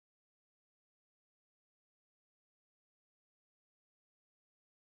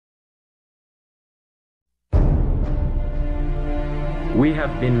We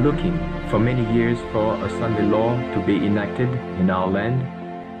have been looking for many years for a Sunday law to be enacted in our land,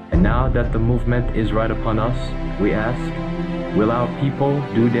 and now that the movement is right upon us, we ask, will our people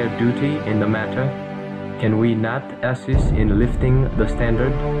do their duty in the matter? Can we not assist in lifting the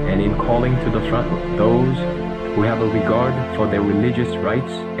standard and in calling to the front those who have a regard for their religious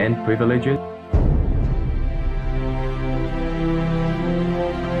rights and privileges?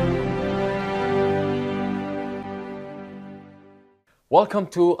 Welcome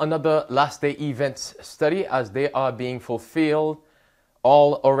to another Last Day Events study as they are being fulfilled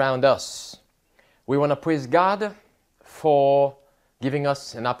all around us. We want to praise God for giving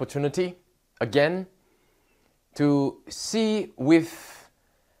us an opportunity again to see with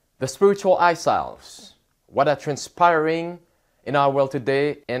the spiritual eyesalves what are transpiring in our world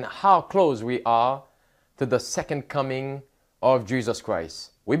today and how close we are to the second coming of Jesus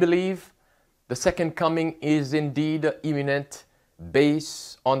Christ. We believe the second coming is indeed imminent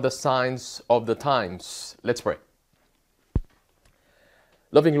based on the signs of the times. Let's pray.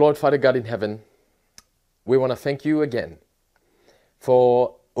 Loving Lord, Father God in heaven, we want to thank you again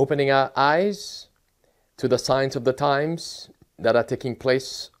for opening our eyes to the signs of the times that are taking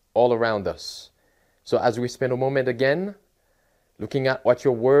place all around us. So as we spend a moment again looking at what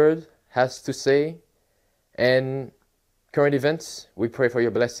your word has to say and current events, we pray for your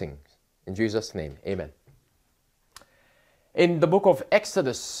blessings. In Jesus' name, amen. In the book of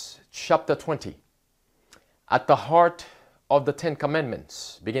Exodus, chapter 20, at the heart of the Ten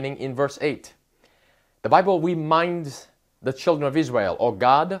Commandments, beginning in verse 8, the Bible reminds the children of Israel, or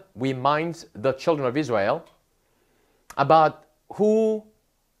God reminds the children of Israel about who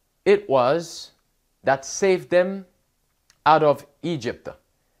it was that saved them out of Egypt.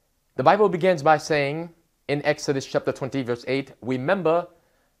 The Bible begins by saying in Exodus chapter 20, verse 8, remember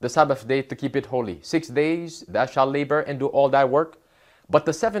the Sabbath day to keep it holy. 6 days thou shalt labor and do all thy work, but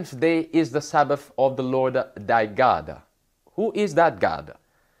the seventh day is the Sabbath of the Lord thy God. Who is that God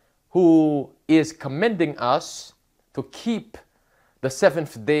who is commanding us to keep the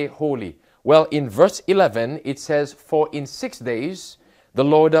seventh day holy? Well, in verse 11 it says, for in 6 days the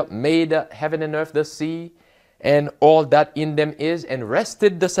Lord made heaven and earth, the sea, and all that in them is, and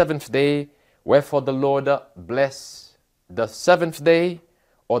rested the seventh day. Wherefore the Lord blessed the seventh day,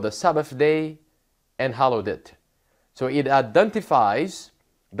 or the Sabbath day, and hallowed it. So it identifies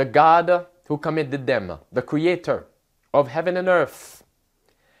the God who commanded them, the creator of heaven and earth.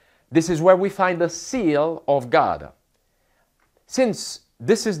 This is where we find the seal of God. Since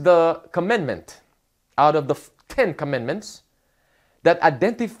this is the commandment out of the 10 commandments that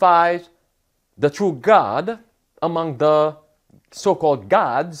identifies the true God among the so-called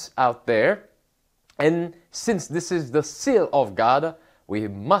gods out there, and since this is the seal of God, we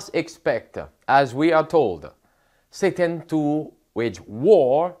must expect, as we are told, Satan to wage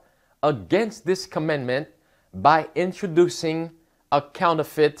war against this commandment by introducing a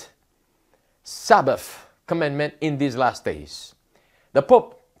counterfeit Sabbath commandment in these last days. The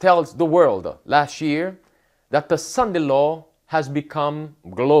Pope tells the world last year that the Sunday law has become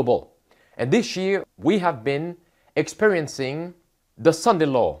global. And this year we have been experiencing the Sunday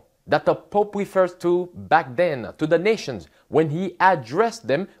law that the Pope refers to back then to the nations. When he addressed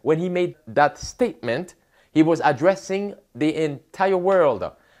them, when he made that statement, he was addressing the entire world,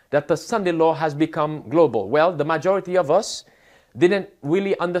 that the Sunday law has become global. Well, the majority of us didn't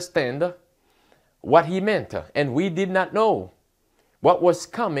really understand what he meant, and we did not know what was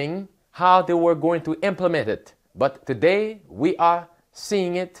coming, how they were going to implement it. But today, we are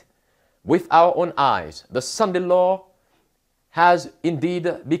seeing it with our own eyes. The Sunday law has indeed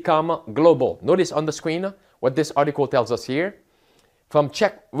become global. Notice on the screen what this article tells us here. From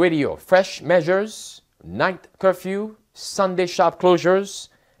Czech Radio, fresh measures, night curfew, Sunday shop closures,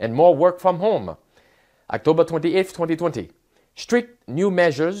 and more work from home. October 28, 2020. Strict new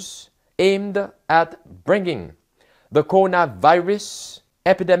measures aimed at bringing the coronavirus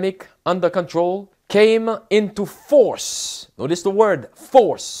epidemic under control came into force. Notice the word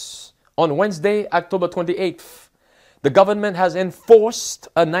force. On Wednesday, October 28th. The government has enforced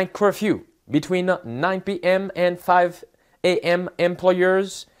a night curfew between 9 p.m. and 5 a.m.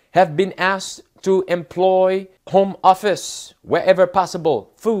 Employers have been asked to employ home office wherever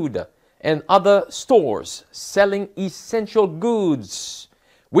possible. Food and other stores selling essential goods,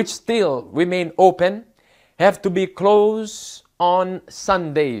 which still remain open, have to be closed on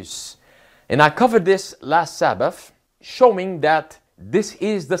Sundays. And I covered this last Sabbath, showing that this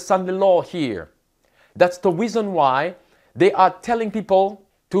is the Sunday law here. That's the reason why they are telling people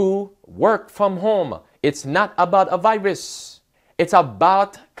to work from home. It's not about a virus. It's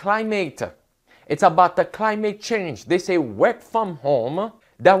about climate. It's about the climate change. They say work from home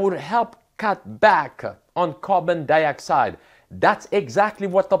that would help cut back on carbon dioxide. That's exactly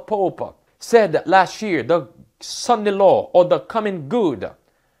what the Pope said last year. The Sunday law, or the common good,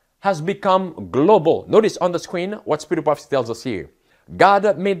 has become global. Notice on the screen what Spirit of Prophecy tells us here.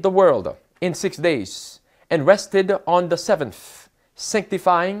 God made the world in 6 days and rested on the seventh,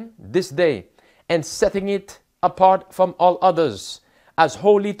 sanctifying this day and setting it apart from all others as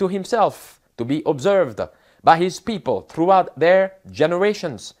holy to himself, to be observed by his people throughout their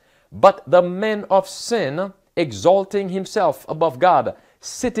generations. But the man of sin, exalting himself above God,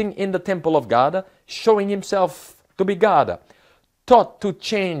 sitting in the temple of God, showing himself to be God, taught to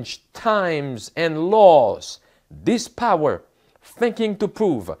change times and laws. This power, thinking to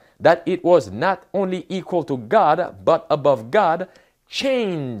prove that it was not only equal to God, but above God,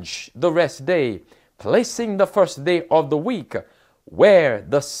 changed the rest day, placing the first day of the week where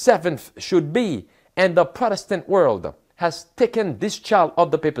the seventh should be. And the Protestant world has taken this child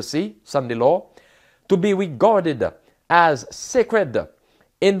of the papacy, Sunday law, to be regarded as sacred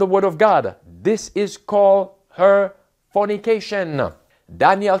in the Word of God. This is called her fornication.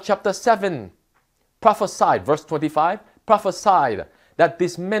 Daniel chapter 7 prophesied, verse 25, prophesied that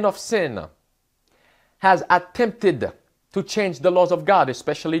this man of sin has attempted to change the laws of God,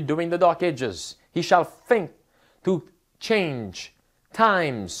 especially during the Dark Ages. He shall think to change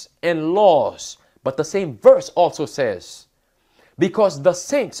times and laws. But the same verse also says, because the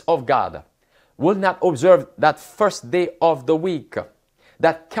saints of God will not observe that first day of the week,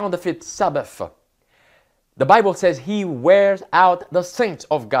 that counterfeit Sabbath. The Bible says he wears out the saints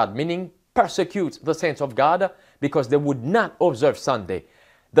of God, meaning persecutes the saints of God because they would not observe Sunday.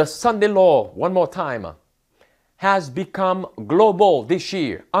 The Sunday law, one more time, has become global this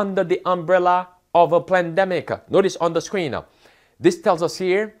year under the umbrella of a pandemic. Notice on the screen. This tells us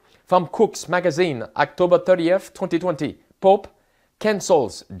here from Cook's magazine, October 30th, 2020. Pope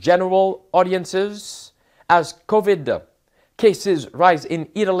cancels general audiences as COVID cases rise in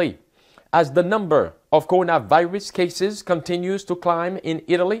Italy. As the number of coronavirus cases continues to climb in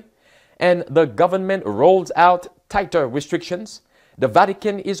Italy and the government rolls out tighter restrictions, the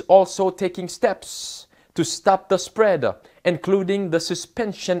Vatican is also taking steps to stop the spread, including the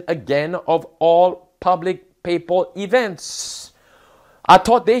suspension again of all public papal events. I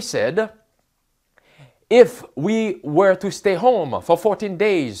thought they said if we were to stay home for 14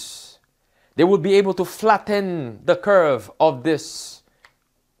 days, they would be able to flatten the curve of this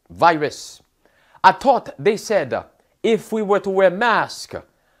virus. I thought they said if we were to wear masks,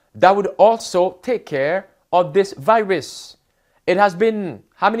 that would also take care of this virus. It has been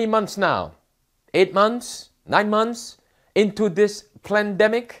how many months now? 8 months? 9 months into this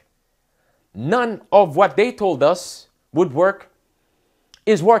pandemic? None of what they told us would work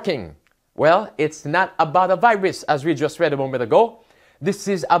is working. Well, it's not about a virus, as we just read a moment ago. This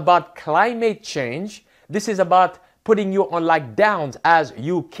is about climate change. This is about putting you on lockdowns, as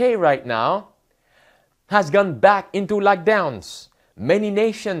UK right now has gone back into lockdowns. Many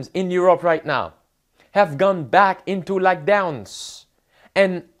nations in Europe right now have gone back into lockdowns.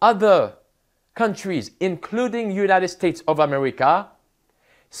 And other countries, including United States of America,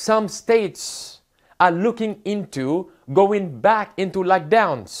 some states are looking into going back into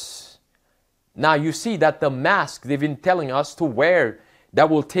lockdowns. Now you see that the mask they've been telling us to wear, that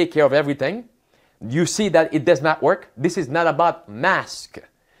will take care of everything. You see that it does not work. This is not about mask.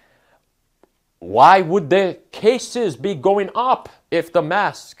 Why would the cases be going up if the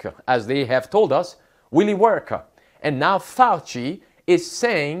mask, as they have told us, really work? And now Fauci is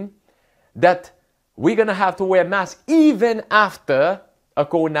saying that we're going to have to wear masks even after a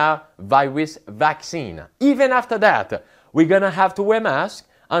coronavirus vaccine. Even after that, we're going to have to wear masks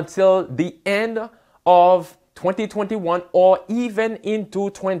until the end of 2021 or even into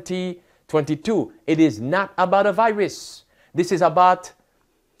 2022. It is not about a virus. This is about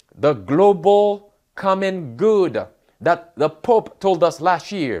the global common good that the Pope told us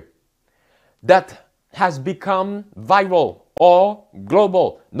last year that has become viral or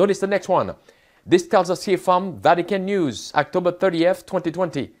global. Notice the next one. This tells us here from Vatican News, October 30th,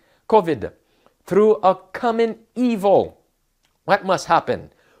 2020. COVID, through a common evil. What must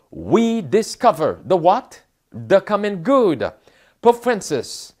happen? We discover the what? The common good. Pope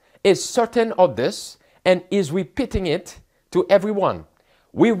Francis is certain of this and is repeating it to everyone.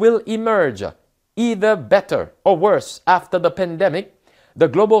 We will emerge either better or worse after the pandemic. The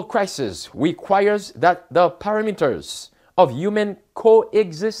global crisis requires that the parameters of human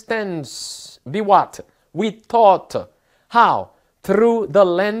coexistence be what? We taught. How? Through the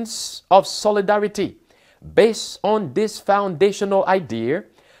lens of solidarity. Based on this foundational idea,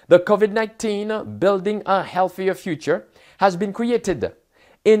 The COVID-19 Building a Healthier Future has been created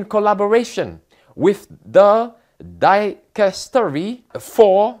in collaboration with the Dicastery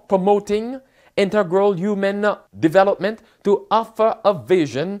for Promoting Integral Human Development to offer a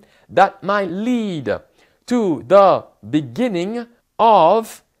vision that might lead to the beginning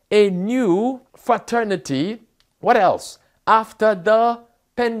of a new fraternity. What else? After the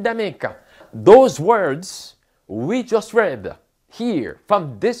pandemic. Those words we just read here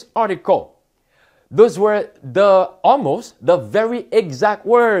from this article, those were almost the very exact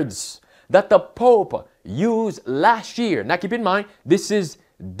words that the Pope used last year. Now keep in mind, this is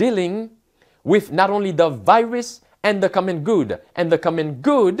dealing with not only the virus and the common good. And the common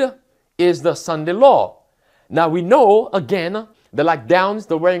good is the Sunday law. Now we know, again, the lockdowns,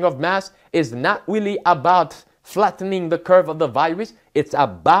 the wearing of masks is not really about flattening the curve of the virus. It's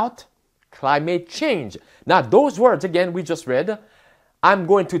about climate change. Now those words, again, we just read. I'm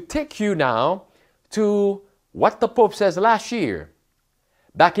going to take you now to what the Pope says last year,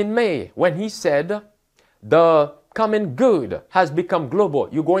 back in May, when he said the common good has become global.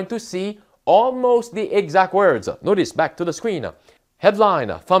 You're going to see almost the exact words. Notice, back to the screen.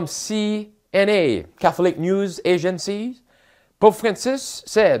 Headline from CNA, Catholic News Agency. Pope Francis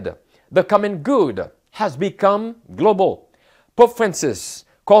said the common good has become global. Pope Francis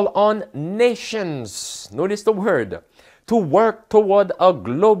called on nations, notice the word, to work toward a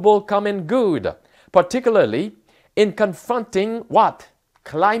global common good, particularly in confronting what?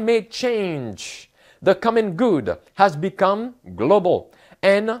 Climate change. The common good has become global,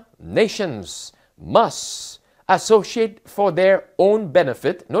 and nations must associate for their own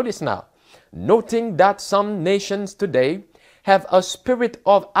benefit. Notice now, noting that some nations today have a spirit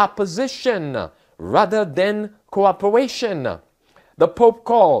of opposition rather than cooperation. The Pope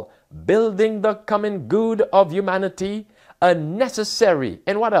called building the common good of humanity a necessary,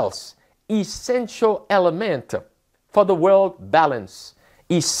 and what else? Essential element for the world balance.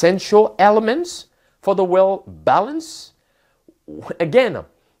 Essential elements for the world balance? Again,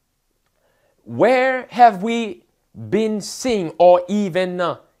 where have we been seeing or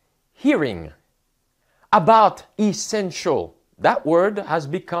even hearing about essential? That word has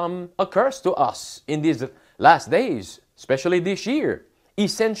become a curse to us in these last days, especially this year.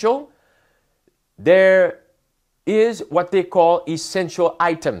 Essential, there is what they call essential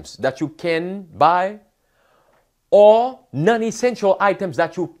items that you can buy, or non-essential items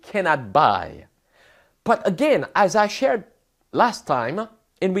that you cannot buy. But again, as I shared last time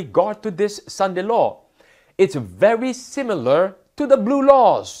in regard to this Sunday law, it's very similar to the blue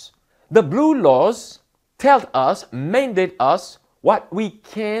laws. The blue laws tell us, mandate us what we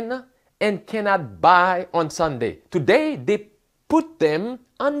can and cannot buy on Sunday. Today, they put them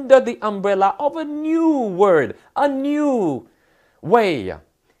under the umbrella of a new word, a new way.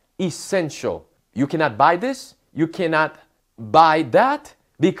 Essential. You cannot buy this, you cannot buy that,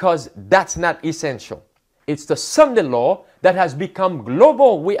 because that's not essential. It's the Sunday law that has become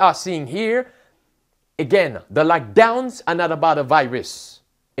global. We are seeing here, again, the lockdowns are not about a virus.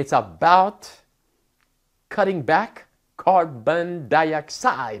 It's about cutting back carbon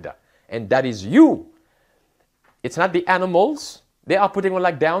dioxide. And that is you. It's not the animals they are putting on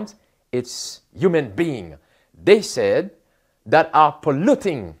lockdowns. It's human beings. They said that are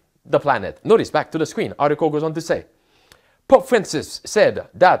polluting the planet. Notice, back to the screen, article goes on to say, Pope Francis said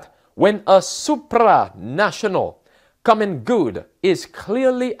that when a supranational common good is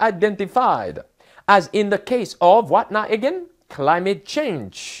clearly identified, as in the case of what now again? Climate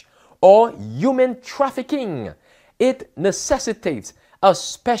change or human trafficking, it necessitates a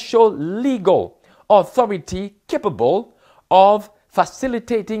special legal authority capable of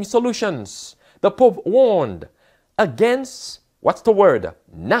facilitating solutions. The Pope warned against, what's the word?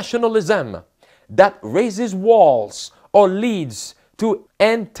 Nationalism that raises walls or leads to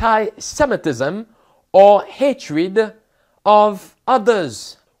anti-Semitism or hatred of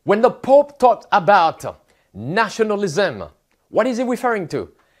others. When the Pope talked about nationalism, what is he referring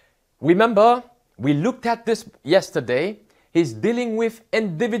to? Remember, we looked at this yesterday. He's dealing with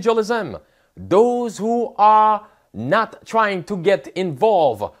individualism. Those who are not trying to get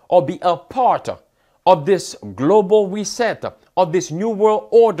involved or be a part of this global reset, of this new world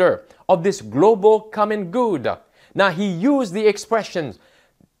order, of this global common good. Now he used the expressions,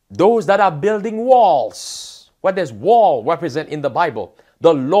 those that are building walls. What does wall represent in the Bible?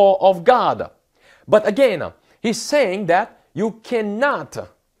 The law of God. But again, he's saying that you cannot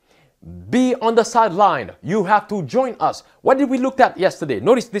be on the sideline. You have to join us. What did we look at yesterday?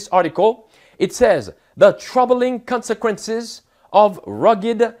 Notice this article. It says, the troubling consequences of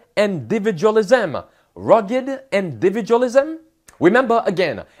rugged individualism. Rugged individualism? Remember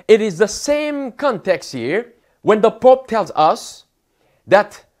again, it is the same context here when the Pope tells us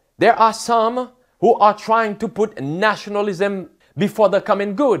that there are some who are trying to put nationalism before the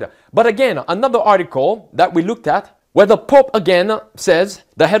common good. But again, another article that we looked at, where the Pope again says,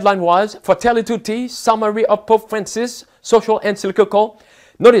 the headline was, Fratelli Tutti, Summary of Pope Francis, Social Encyclical.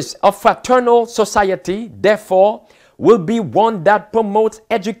 Notice, a fraternal society, therefore, will be one that promotes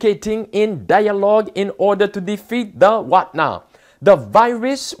educating in dialogue in order to defeat the what now? The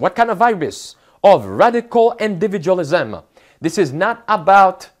virus, what kind of virus? Of radical individualism. This is not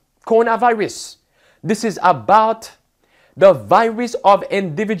about coronavirus. This is about the virus of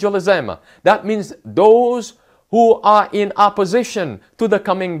individualism. That means those who are in opposition to the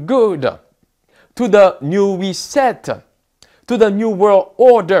coming good, to the new reset, to the new world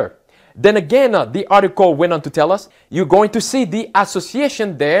order. Then again, the article went on to tell us, you're going to see the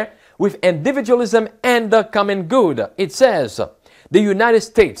association there with individualism and the common good. It says, the United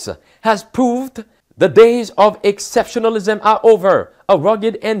States has proved the days of exceptionalism are over. A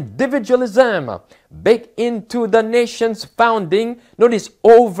rugged individualism baked into the nation's founding. Notice,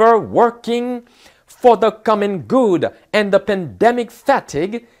 overworking for the common good and the pandemic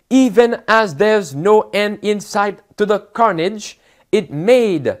fatigue, even as there's no end in sight to the carnage. It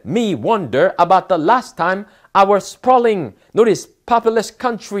made me wonder about the last time our sprawling, notice, populous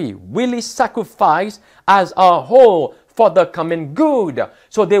country really sacrificed as a whole for the common good.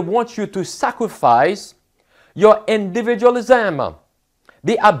 So they want you to sacrifice your individualism,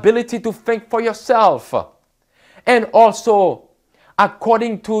 the ability to think for yourself, and also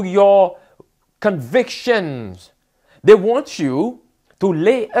according to your convictions. They want you to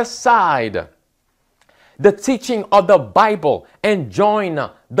lay aside the teaching of the Bible and join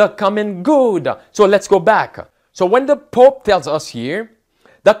the common good. So let's go back. So when the Pope tells us here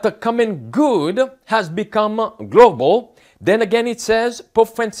that the common good has become global, then again it says,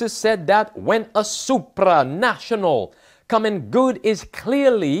 Pope Francis said that when a supranational common good is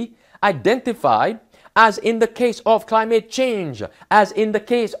clearly identified, as in the case of climate change, as in the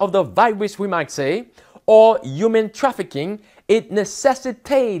case of the virus, we might say, or human trafficking, it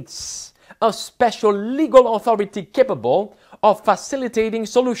necessitates a special legal authority capable of facilitating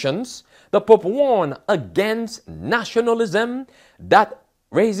solutions. The Pope warned against nationalism that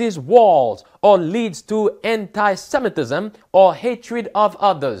raises walls or leads to anti-Semitism or hatred of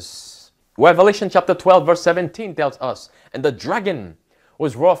others. Revelation chapter 12 verse 17 tells us, and the dragon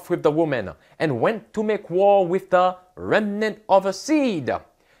was wroth with the woman and went to make war with the remnant of a seed.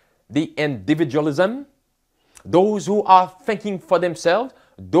 The individualism, those who are thinking for themselves,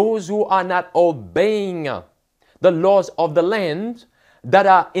 those who are not obeying the laws of the land, that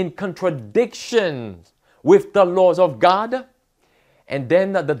are in contradiction with the laws of God, and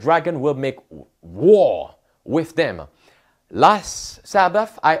then the dragon will make war with them. Last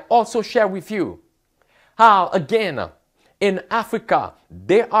Sabbath, I also shared with you how, again, in Africa,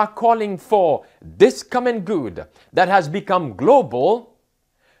 they are calling for this common good that has become global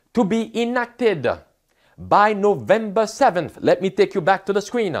to be enacted by November 7th. Let me take you back to the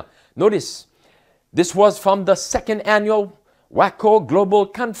screen. Notice, this was from the second annual WACO Global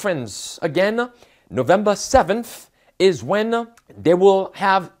Conference. Again, November 7th is when they will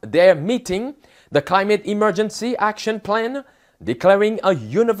have their meeting, the Climate Emergency Action Plan, declaring a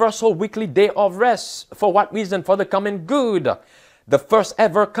universal weekly day of rest. For what reason? For the common good. The first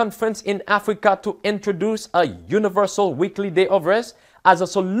ever conference in Africa to introduce a universal weekly day of rest as a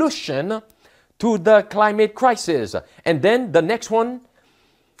solution to the climate crisis. And then the next one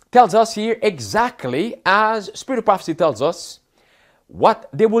tells us here exactly as Spirit of Prophecy tells us what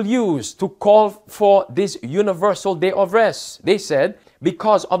they will use to call for this universal day of rest. They said,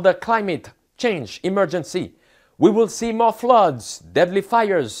 because of the climate change emergency, we will see more floods, deadly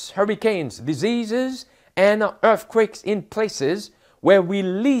fires, hurricanes, diseases, and earthquakes in places where we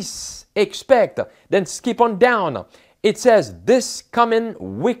least expect. Then skip on down. It says, this coming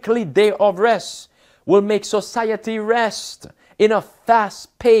weekly day of rest will make society rest in a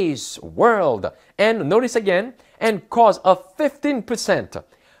fast-paced world. And notice again, and cause a 15%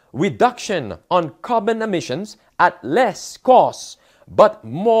 reduction on carbon emissions at less cost, but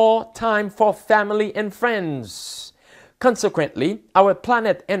more time for family and friends. Consequently, our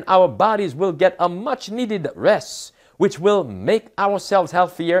planet and our bodies will get a much-needed rest, which will make ourselves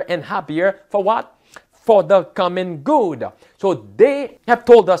healthier and happier for what? For the common good. So they have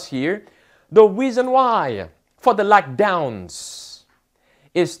told us here the reason why for the lockdowns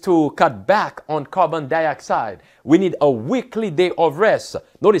is to cut back on carbon dioxide. We need a weekly day of rest.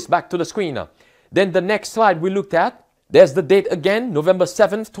 Notice back to the screen. Then the next slide we looked at, there's the date again, November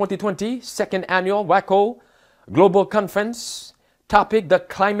 7th, 2020, second annual WACO Global Conference, Topic, the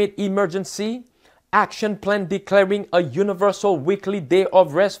climate emergency. Action plan declaring a universal weekly day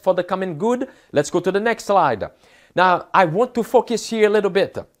of rest for the common good. Let's go to the next slide. Now, I want to focus here a little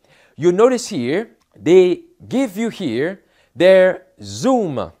bit. You notice here, they give you here their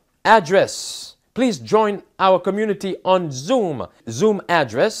Zoom address. Please join our community on Zoom. Zoom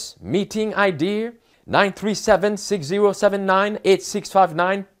address, meeting ID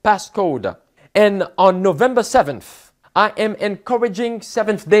 937-6079-8659, passcode. And on November 7th, I am encouraging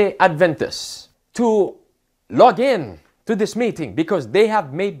Seventh-day Adventists to log in to this meeting because they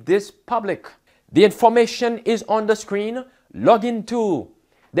have made this public. The information is on the screen. Log into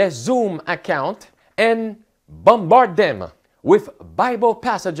their Zoom account and bombard them with Bible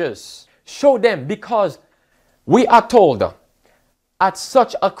passages. Show them, because we are told at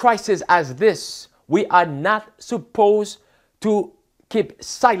such a crisis as this, we are not supposed to keep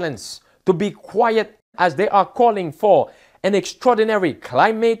silence, to be quiet, as they are calling for an extraordinary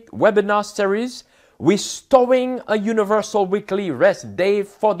climate webinar series, restoring a universal weekly rest day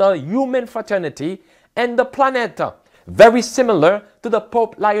for the human fraternity and the planet. Very similar to the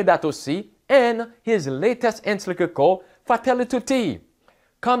Pope Laudato Si and his latest encyclical, Fratelli Tutti.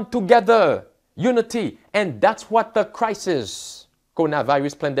 Come together, unity. And that's what the crisis,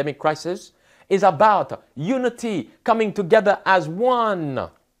 coronavirus pandemic crisis, is about. Unity, coming together as one.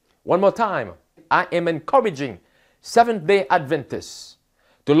 One more time, I am encouraging Seventh-day Adventists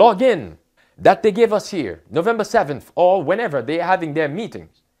to log in, that they gave us here, November 7th, or whenever they are having their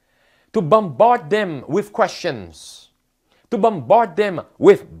meetings, to bombard them with questions, to bombard them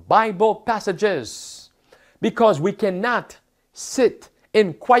with Bible passages, because we cannot sit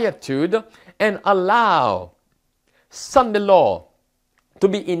in quietude and allow Sunday law to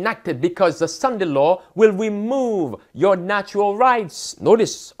be enacted, because the Sunday law will remove your natural rights.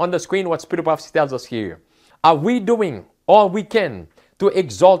 Notice on the screen what Spirit of Prophecy tells us here. Are we doing all we can to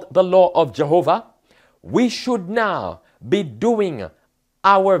exalt the law of Jehovah? We should now be doing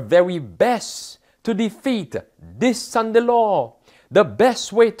our very best to defeat this Sunday law. The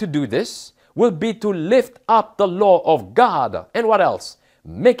best way to do this will be to lift up the law of God. And what else?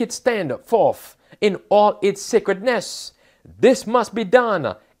 Make it stand forth in all its sacredness. This must be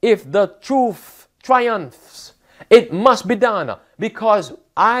done if the truth triumphs. It must be done because,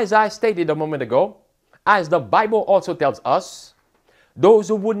 as I stated a moment ago, as the Bible also tells us, those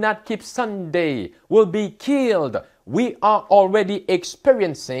who would not keep Sunday will be killed. We are already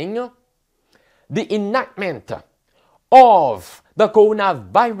experiencing the enactment of the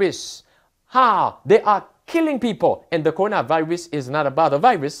coronavirus. How they are killing people. And the coronavirus is not about a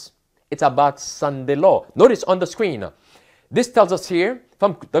virus. It's about Sunday law. Notice on the screen. This tells us here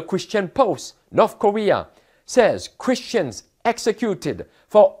from the Christian Post, North Korea says Christians executed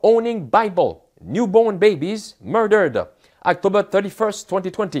for owning Bible. Newborn babies murdered. October 31st,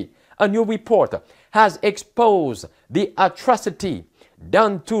 2020. A new report has exposed the atrocity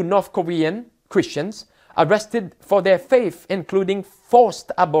done to North Korean Christians arrested for their faith, including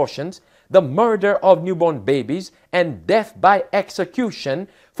forced abortions, the murder of newborn babies, and death by execution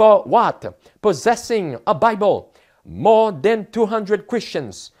for what? Possessing a Bible. More than 200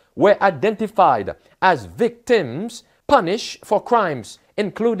 Christians were identified as victims punished for crimes,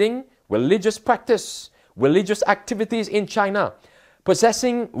 including religious practice, religious activities in China,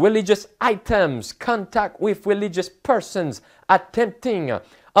 possessing religious items, contact with religious persons, attempting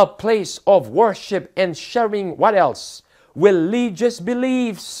a place of worship, and sharing what else? Religious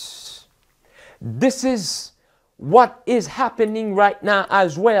beliefs. This is what is happening right now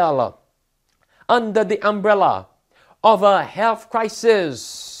as well, under the umbrella of a health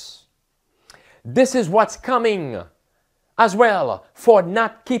crisis. This is what's coming as well for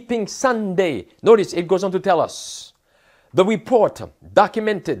not keeping Sunday. Notice it goes on to tell us. The report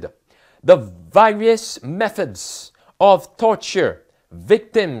documented the various methods of torture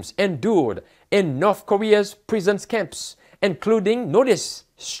victims endured in North Korea's prison camps, including, notice,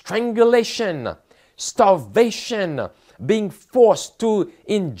 strangulation, starvation, being forced to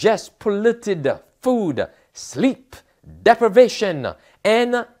ingest polluted food, sleep deprivation,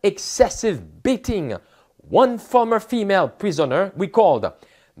 and excessive beating. One former female prisoner recalled,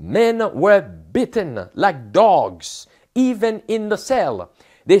 men were beaten like dogs, even in the cell.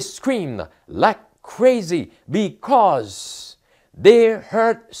 They screamed like crazy because they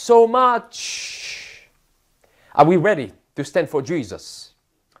hurt so much. Are we ready to stand for Jesus?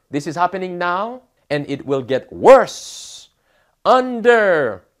 This is happening now, and it will get worse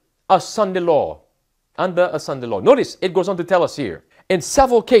under a Sunday law. Under a Sunday law. Notice it goes on to tell us here. In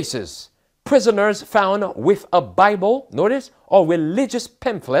several cases, prisoners found with a Bible, notice, or religious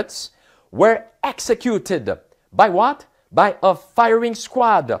pamphlets were executed. By what? by a firing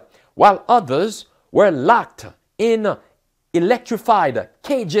squad, while others were locked in electrified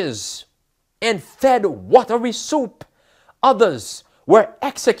cages and fed watery soup. Others were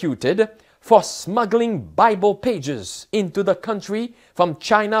executed for smuggling Bible pages into the country from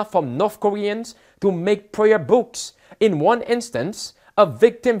China, from North Koreans, to make prayer books. In one instance, a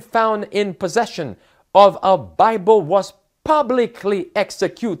victim found in possession of a Bible was publicly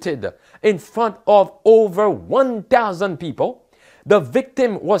executed in front of over 1,000 people. The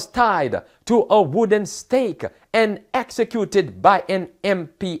victim was tied to a wooden stake and executed by an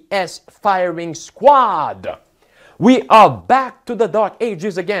MPS firing squad. We are back to the Dark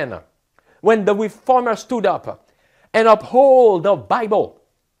Ages again, when the Reformers stood up and upheld the Bible,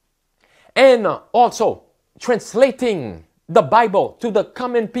 and also translating the Bible to the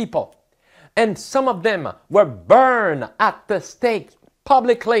common people. And some of them were burned at the stake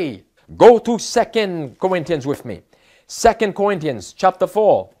publicly. Go to 2 Corinthians with me. 2 Corinthians chapter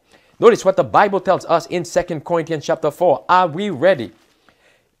 4. Notice what the Bible tells us in 2 Corinthians chapter 4. Are we ready?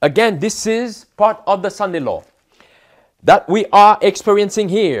 Again, this is part of the Sunday law that we are experiencing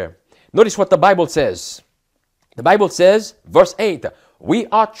here. Notice what the Bible says. The Bible says, verse 8, we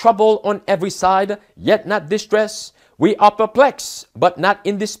are troubled on every side, yet not distressed. We are perplexed, but not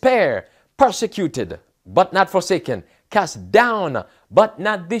in despair. Persecuted, but not forsaken. Cast down, but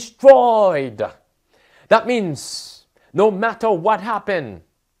not destroyed. That means no matter what happened,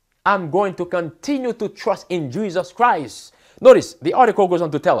 I'm going to continue to trust in Jesus Christ. Notice, the article goes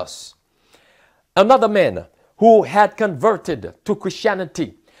on to tell us, another man who had converted to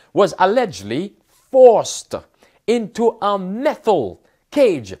Christianity was allegedly forced into a metal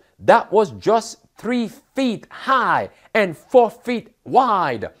cage that was just 3 feet high and 4 feet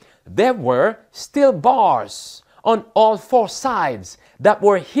wide. There were steel bars on all 4 sides that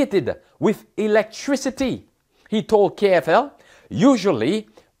were heated with electricity. He told KFL, usually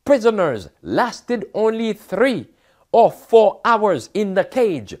prisoners lasted only 3 or 4 hours in the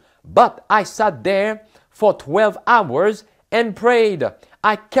cage, but I sat there for 12 hours and prayed.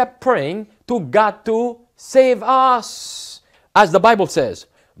 I kept praying to God to save us. As the Bible says,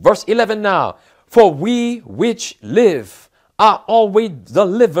 verse 11 now, for we which live are always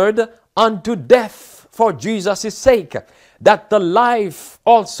delivered unto death for Jesus' sake, that the life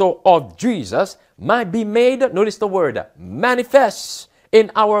also of Jesus might be made, notice the word, manifest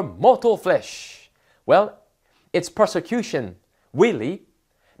in our mortal flesh. Well, it's persecution, really,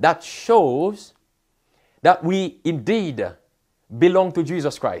 that shows that we indeed belong to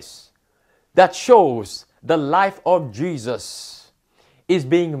Jesus Christ. That shows the life of Jesus is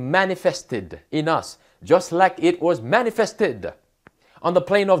being manifested in us, just like it was manifested on the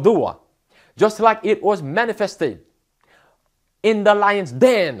plain of Dua, just like it was manifested in the lion's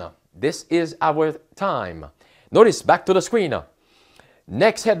den. This is our time. Notice, back to the screen.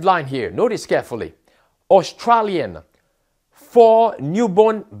 Next headline here. Notice carefully. Australian, 4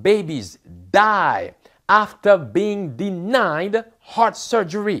 newborn babies die after being denied heart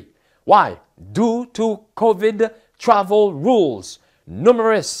surgery. Why? Due to COVID travel rules.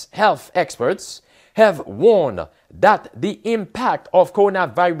 Numerous health experts have warned that the impact of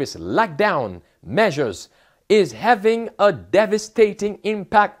coronavirus lockdown measures is having a devastating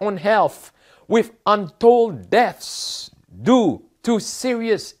impact on health, with untold deaths due to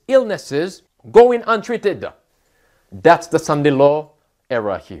serious illnesses going untreated. That's the Sunday law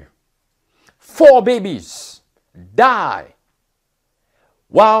era here. 4 babies die,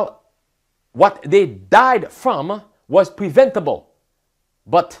 while what they died from was preventable.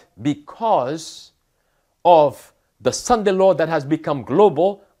 But because of the Sunday law that has become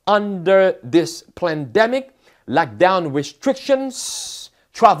global under this pandemic, lockdown restrictions,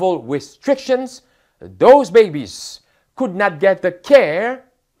 travel restrictions, those babies could not get the care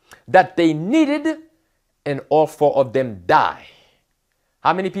that they needed, and all 4 of them die.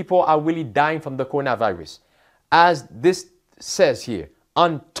 How many people are really dying from the coronavirus? As this says here,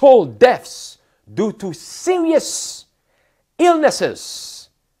 untold deaths due to serious illnesses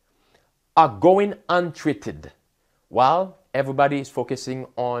are going untreated, while everybody is focusing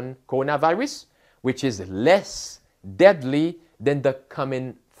on coronavirus, which is less deadly than the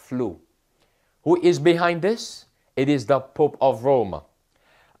common flu. Who is behind this? It is the Pope of Rome.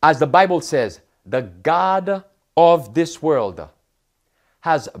 As the Bible says, the God of this world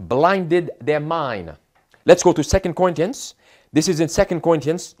has blinded their mind. Let's go to 2 Corinthians. This is in 2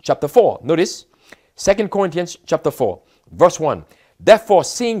 Corinthians chapter 4. Notice, 2 Corinthians chapter 4, verse 1. Therefore,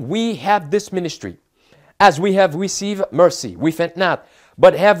 seeing we have this ministry, as we have received mercy, we faint not,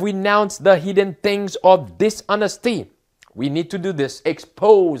 but have renounced the hidden things of dishonesty. We need to do this.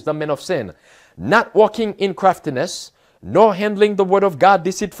 Expose the men of sin, not walking in craftiness, nor handling the word of God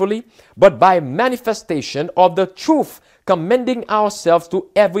deceitfully, but by manifestation of the truth, commending ourselves to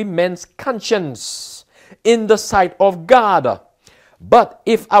every man's conscience in the sight of God. But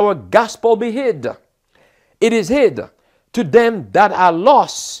if our gospel be hid, it is hid to them that are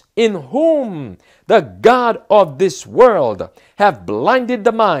lost, in whom the God of this world have blinded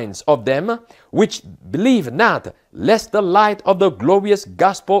the minds of them which believe not, lest the light of the glorious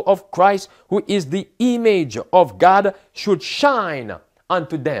gospel of Christ, who is the image of God, should shine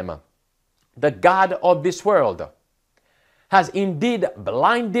unto them. The God of this world has indeed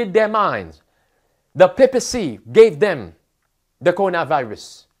blinded their minds. The papacy gave them the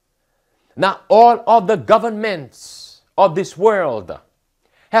coronavirus. Now all of the governments of this world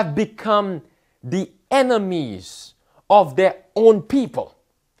have become the enemies of their own people,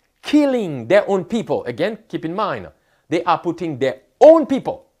 killing their own people. Again, keep in mind, they are putting their own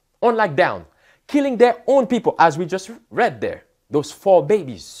people on lockdown, killing their own people, as we just read there, those 4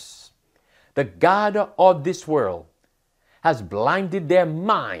 babies. The God of this world has blinded their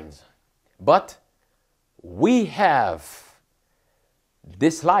minds, but we have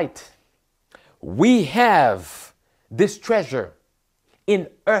this light. We have this treasure in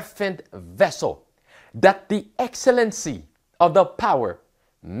earthen vessel, that the excellency of the power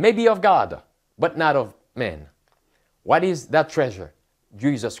may be of God, but not of man. What is that treasure?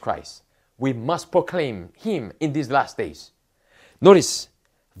 Jesus Christ. We must proclaim him in these last days. Notice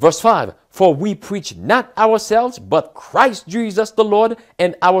verse 5, for we preach not ourselves, but Christ Jesus the Lord,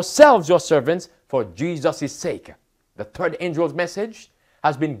 and ourselves your servants for Jesus' sake. The third angel's message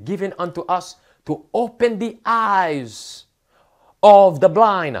has been given unto us to open the eyes of the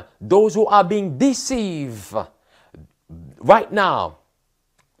blind, those who are being deceived right now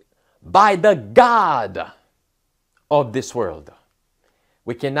by the God of this world.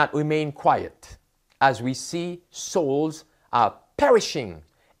 We cannot remain quiet as we see souls are perishing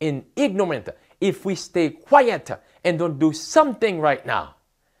in ignorance. If we stay quiet and don't do something right now,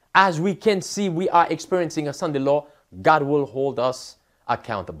 as we can see we are experiencing a Sunday law, God will hold us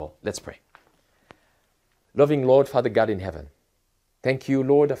accountable. Let's pray. Loving Lord, Father God in heaven, thank you,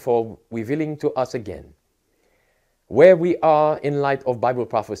 Lord, for revealing to us again where we are in light of Bible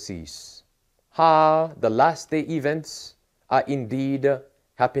prophecies, how the last day events are indeed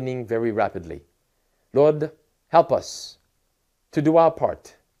happening very rapidly. Lord, help us to do our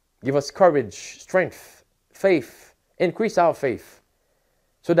part. Give us courage, strength, faith, increase our faith,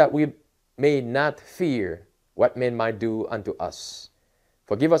 so that we may not fear what men might do unto us.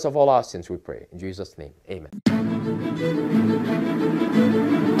 Forgive us of all our sins, we pray. In Jesus' name, amen.